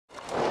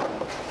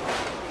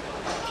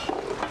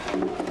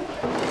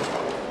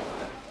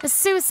A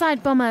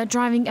suicide bomber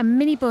driving a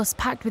minibus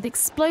packed with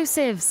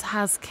explosives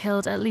has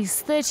killed at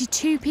least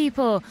 32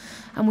 people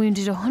and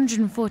wounded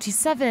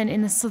 147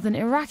 in the southern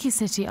Iraqi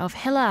city of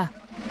Hilla.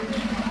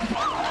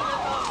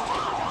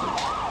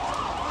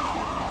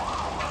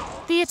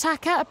 The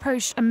attacker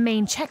approached a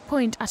main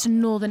checkpoint at a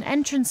northern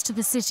entrance to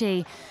the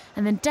city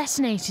and then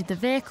detonated the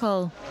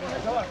vehicle.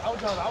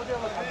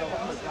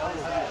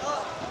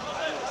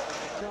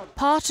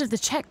 Part of the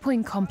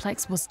checkpoint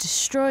complex was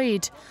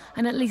destroyed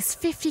and at least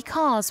 50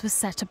 cars were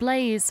set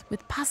ablaze,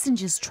 with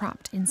passengers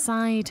trapped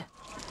inside.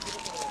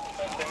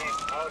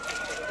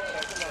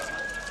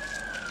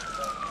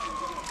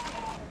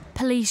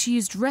 Police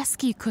used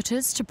rescue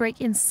cutters to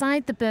break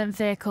inside the burnt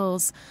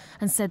vehicles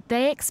and said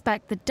they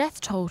expect the death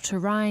toll to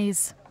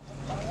rise.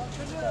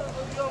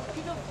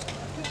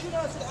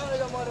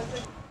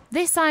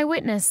 This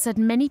eyewitness said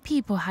many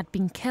people had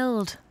been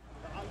killed.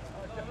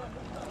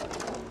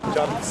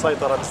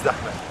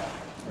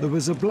 There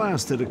was a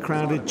blast at a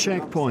crowded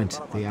checkpoint,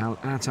 the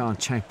Al-Attar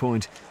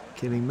checkpoint,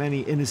 killing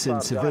many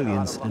innocent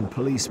civilians and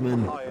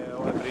policemen.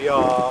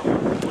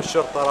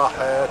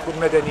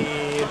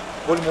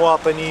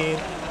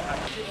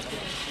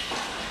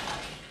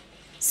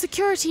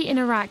 Security in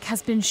Iraq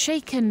has been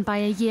shaken by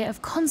a year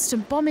of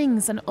constant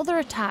bombings and other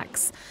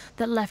attacks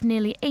that left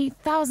nearly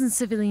 8,000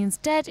 civilians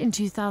dead in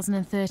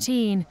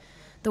 2013,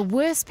 the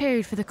worst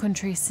period for the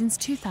country since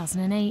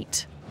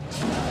 2008.